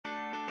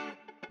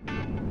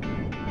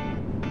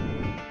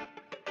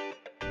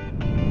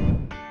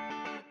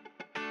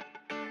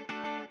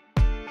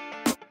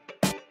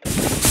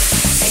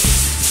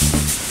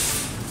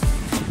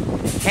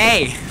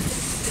Hey!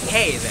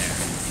 Hey there.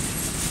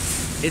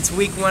 It's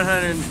week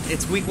 100,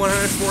 it's week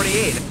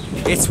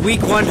 148. It's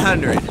week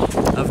 100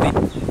 of the,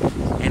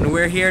 and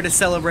we're here to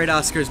celebrate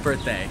Oscar's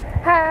birthday.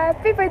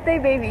 Happy birthday,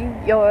 baby,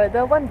 you're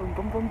the one, boom,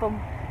 boom, boom,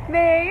 boom.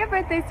 May your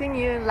birthday bring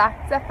you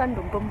lots of fun,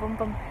 boom, boom, boom,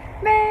 boom.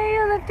 May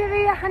you live to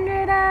be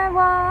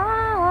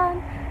 101.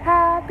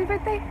 Happy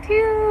birthday to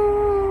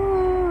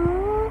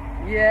you,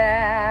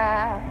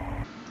 yeah.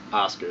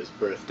 Oscar's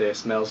birthday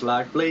smells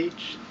like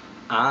bleach.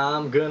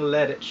 I'm gonna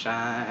let it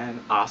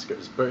shine.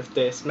 Oscar's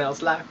birthday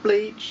smells like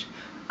bleach.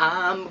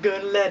 I'm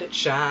gonna let it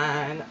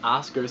shine.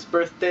 Oscar's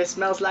birthday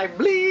smells like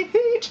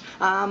bleach.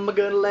 I'm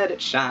gonna let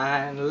it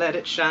shine. Let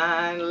it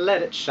shine.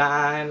 Let it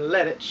shine.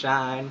 Let it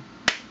shine.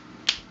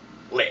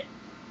 Lit.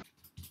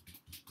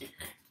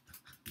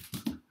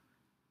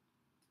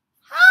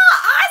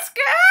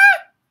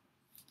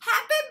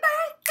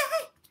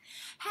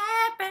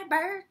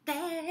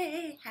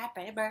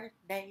 Happy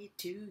birthday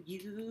to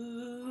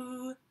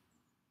you.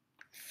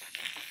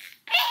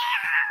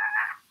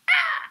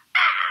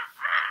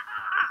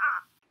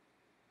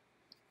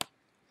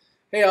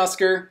 Hey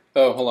Oscar.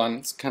 Oh, hold on.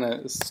 It's kind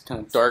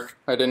of dark.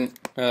 I didn't.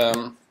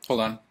 Hold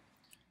on.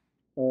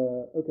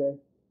 Okay.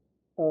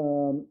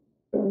 I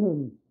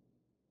didn't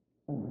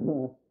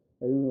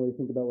really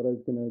think about what I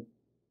was gonna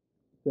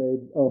say.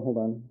 Oh, hold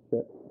on.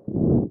 Shit.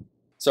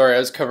 Sorry, I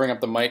was covering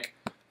up the mic.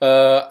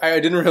 I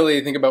didn't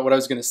really think about what I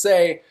was gonna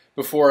say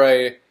before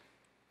I.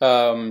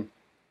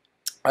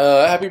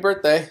 Happy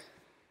birthday.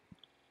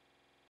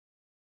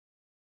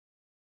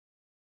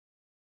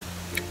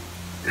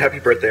 Happy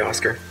birthday,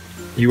 Oscar.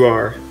 You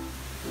are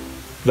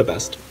the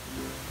best.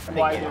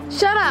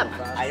 Shut up!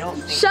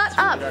 Shut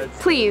up,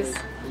 please.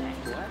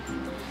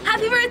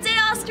 Happy birthday,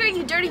 Oscar,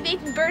 you dirty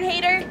vaping bird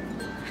hater!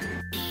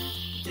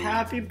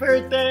 Happy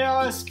birthday,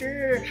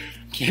 Oscar!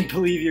 Can't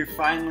believe you're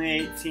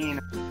finally 18.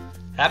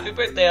 Happy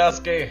birthday,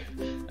 Oscar!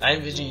 I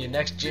envision your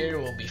next year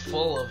will be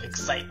full of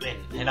excitement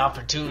and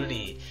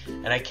opportunity,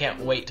 and I can't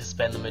wait to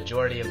spend the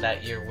majority of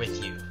that year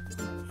with you.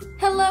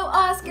 Hello,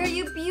 Oscar,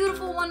 you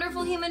beautiful,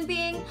 wonderful human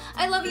being.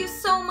 I love you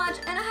so much,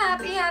 and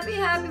happy, happy,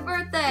 happy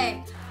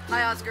birthday.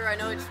 Hi, Oscar. I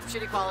know it's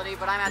shitty quality,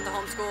 but I'm at the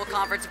homeschool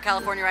conference in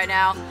California right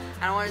now,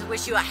 and I want to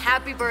wish you a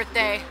happy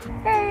birthday.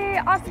 Hey,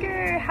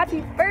 Oscar,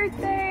 happy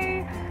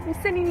birthday. I'm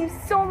sending you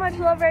so much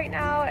love right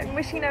now and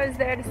wishing I was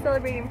there to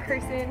celebrate in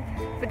person.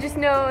 But just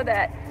know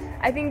that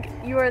I think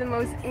you are the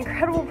most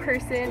incredible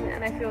person,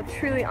 and I feel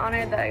truly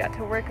honored that I got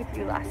to work with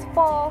you last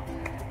fall.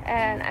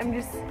 And I'm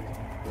just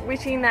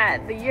wishing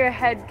that the year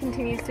ahead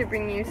continues to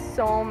bring you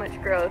so much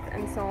growth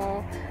and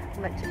so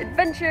much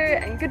adventure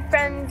and good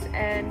friends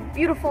and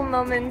beautiful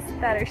moments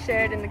that are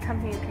shared in the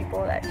company of people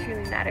that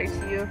truly matter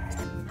to you.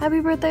 Happy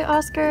birthday,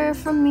 Oscar,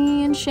 from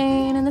me and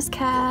Shane and this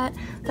cat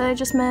that I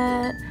just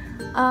met.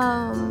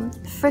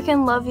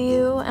 Frickin' love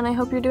you, and I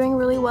hope you're doing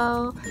really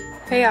well.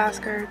 Hey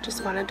Oscar,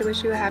 just wanted to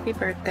wish you a happy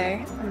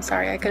birthday. I'm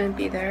sorry I couldn't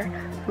be there.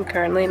 I'm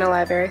currently in a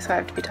library, so I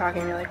have to be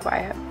talking really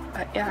quiet.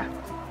 But yeah,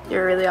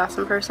 you're a really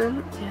awesome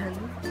person, and...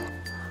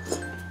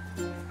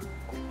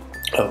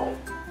 Oh.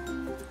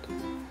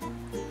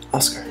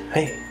 Oscar,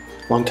 hey.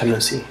 Long time no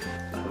see.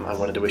 I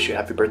wanted to wish you a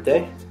happy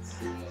birthday.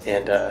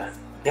 And,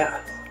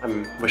 yeah, I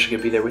wish I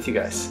could be there with you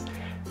guys.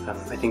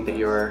 I think that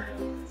you're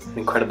an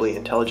incredibly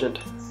intelligent,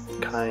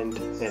 kind,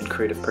 and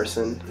creative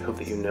person. I hope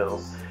that you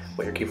know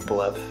what you're capable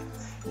of.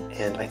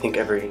 And I think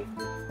every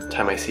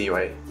time I see you,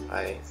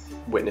 I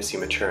witness you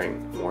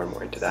maturing more and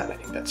more into that. I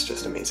think that's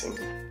just amazing.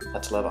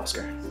 Lots of love,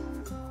 Oscar.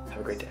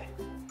 Have a great day.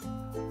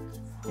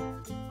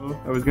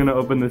 I was gonna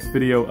open this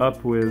video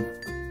up with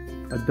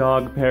a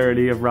dog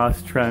parody of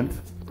Ross Trent,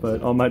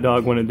 but all my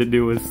dog wanted to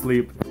do was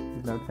sleep.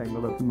 He's now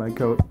tangled up in my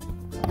coat.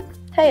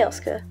 Hey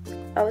Oscar,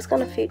 I was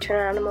gonna feature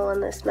an animal in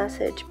this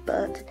message,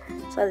 but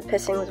it's either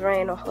pissing with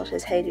rain or hot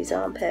as Hades'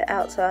 armpit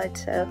outside,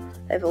 so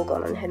they've all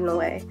gone and hidden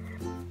away.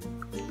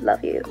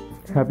 Love you.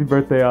 Happy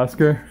birthday,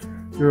 Oscar.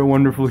 You're a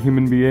wonderful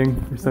human being.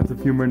 Your sense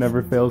of humor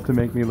never fails to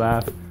make me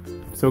laugh.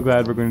 I'm so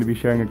glad we're going to be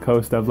sharing a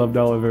coast. I've loved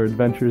all of our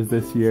adventures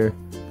this year,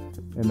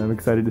 and I'm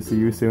excited to see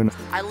you soon.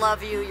 I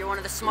love you. You're one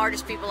of the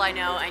smartest people I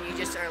know, and you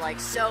just are like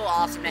so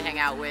awesome to hang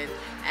out with.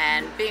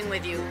 And being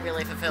with you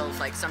really fulfills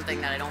like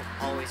something that I don't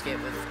always get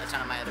with a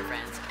ton of my other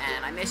friends.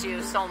 And I miss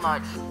you so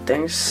much.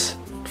 Thanks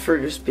for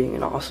just being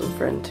an awesome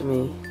friend to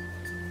me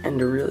and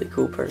a really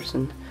cool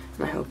person.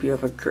 And I hope you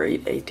have a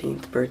great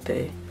 18th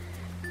birthday.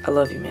 I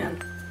love you,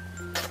 man.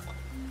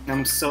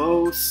 I'm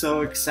so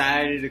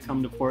excited to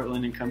come to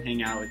Portland and come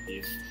hang out with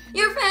you.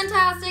 You're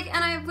fantastic,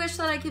 and I wish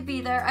that I could be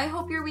there. I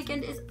hope your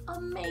weekend is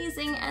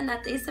amazing and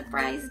that they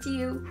surprised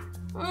you.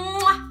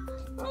 Mwah!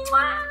 Mwah!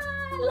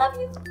 I love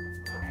you.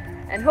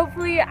 And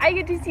hopefully I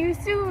get to see you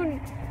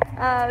soon.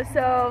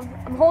 So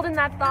I'm holding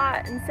that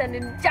thought and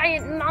sending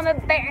giant mama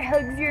bear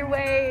hugs your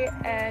way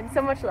and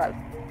so much love.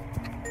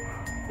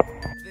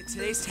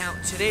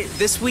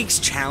 This week's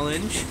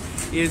challenge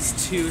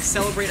is to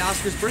celebrate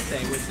Oscar's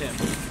birthday with him,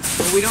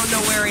 but we don't know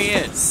where he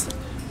is.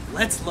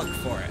 Let's look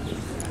for it.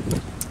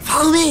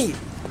 Follow me!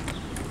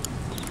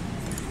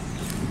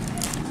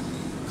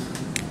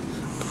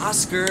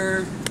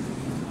 Oscar!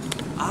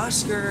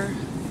 Oscar.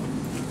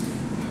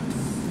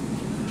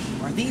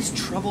 Are these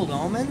troubled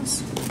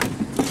almonds?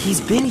 He's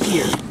been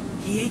here.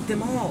 He ate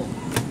them all.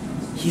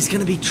 He's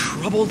gonna be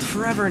troubled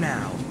forever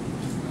now.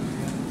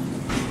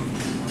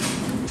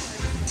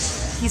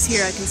 He's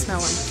here, I can smell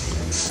him.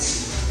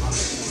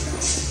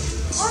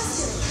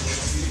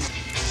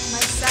 My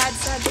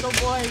sad little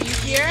boy, are you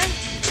here?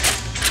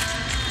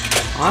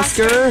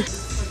 Oscar?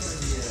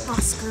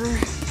 Oscar,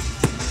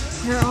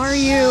 where are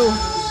you?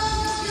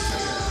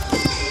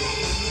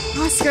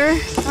 Oscar?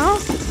 Oh?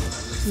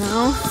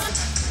 No.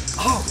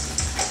 Oh!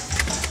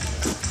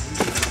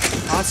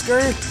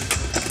 Oscar?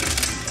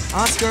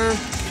 Oscar?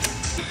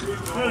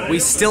 We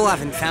still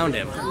haven't found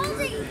him.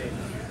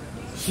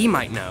 He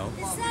might know.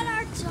 Is that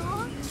our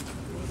dog?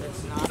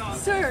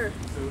 Sir,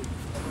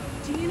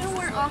 do you know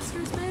where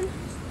Oscar's been?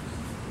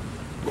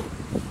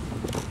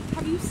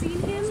 Have you seen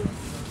him?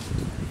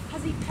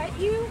 Has he pet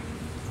you?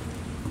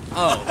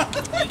 Oh,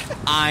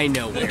 I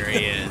know where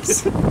he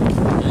is.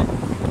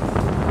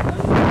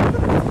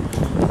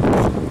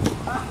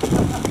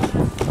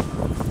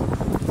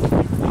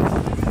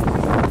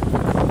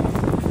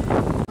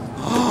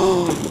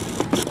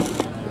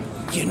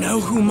 You know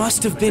who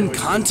must have been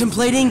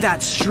contemplating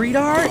that street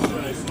art?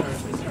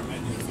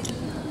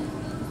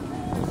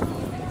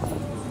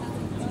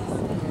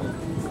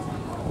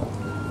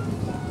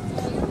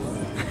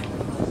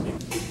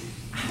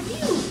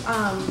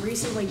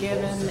 Recently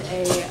given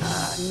a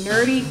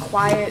nerdy,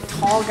 quiet,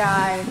 tall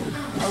guy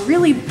a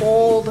really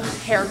bold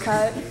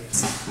haircut.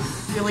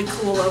 Really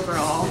cool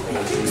overall.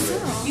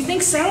 You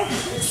think so?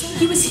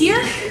 He was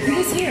here? He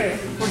was here.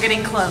 We're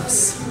getting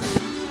close.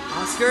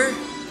 Oscar?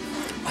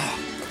 Oh.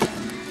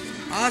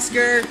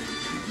 Oscar?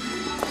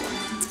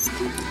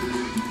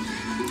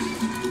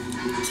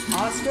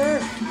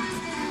 Oscar?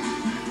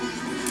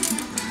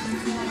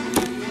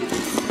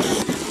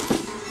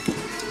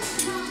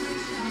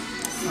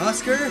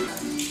 Oscar?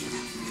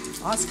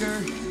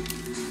 Oscar?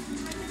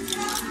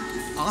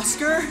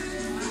 Oscar?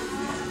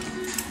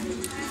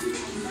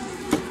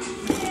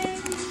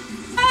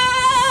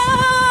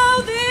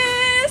 Oh,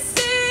 this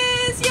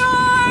is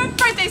your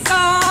birthday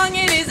song.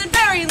 It isn't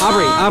very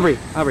long.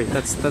 Aubrey,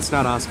 that's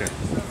not Oscar.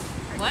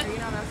 What?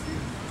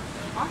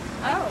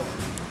 Oh.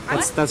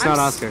 That's not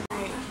Oscar.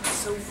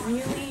 So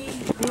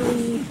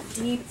really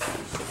deep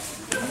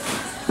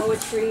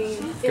poetry.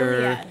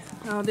 Iliad.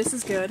 Oh, this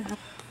is good.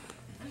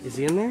 Is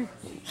he in there?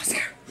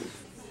 Oscar.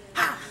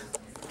 Ah,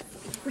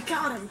 we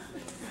got him.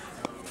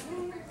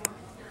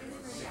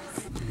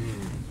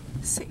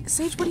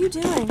 Sage, what are you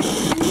doing?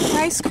 Eating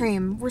ice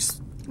cream.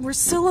 We're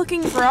still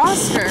looking for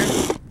Oscar.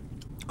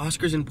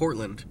 Oscar's in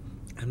Portland.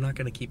 I'm not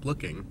gonna keep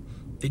looking.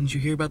 Didn't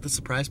you hear about the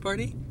surprise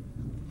party?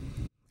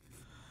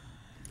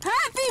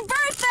 Happy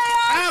birthday,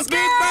 Oscar!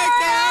 Happy